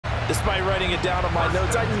Despite writing it down on my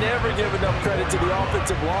notes, I never give enough credit to the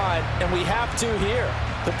offensive line, and we have to here.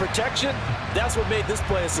 The protection, that's what made this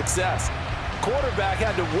play a success. Quarterback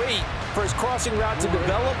had to wait for his crossing route to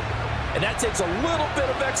develop, and that takes a little bit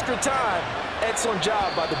of extra time. Excellent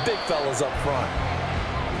job by the big fellas up front.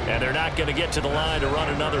 And they're not going to get to the line to run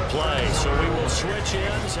another play, so we will switch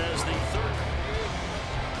ends as the third.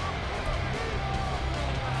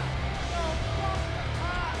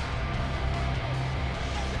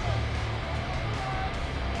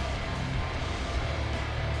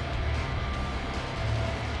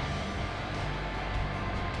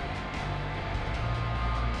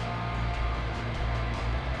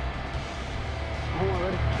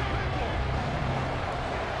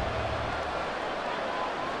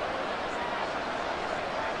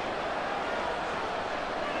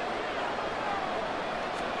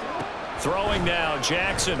 Throwing now,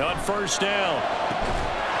 Jackson on first down.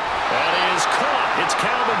 That is caught. It's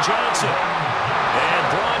Calvin Johnson. And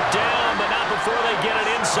brought down, but not before they get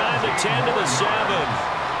it inside the 10 to the 7.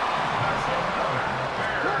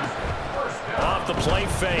 Off the play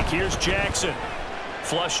fake, here's Jackson.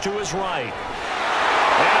 Flush to his right.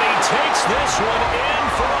 And he takes this one in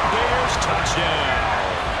for a Bears touchdown.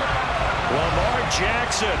 Lamar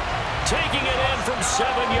Jackson taking it in from 7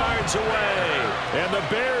 yards away. And the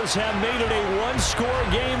Bears have made it a one-score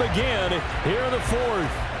game again here in the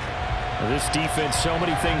fourth. This defense, so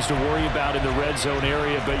many things to worry about in the red zone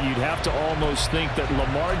area, but you'd have to almost think that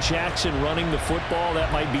Lamar Jackson running the football,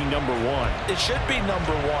 that might be number one. It should be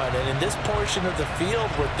number one, and in this portion of the field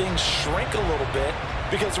where things shrink a little bit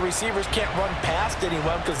because the receivers can't run past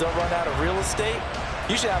anyone because they'll run out of real estate,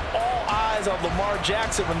 you should have all eyes on Lamar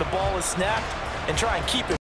Jackson when the ball is snapped and try and keep it.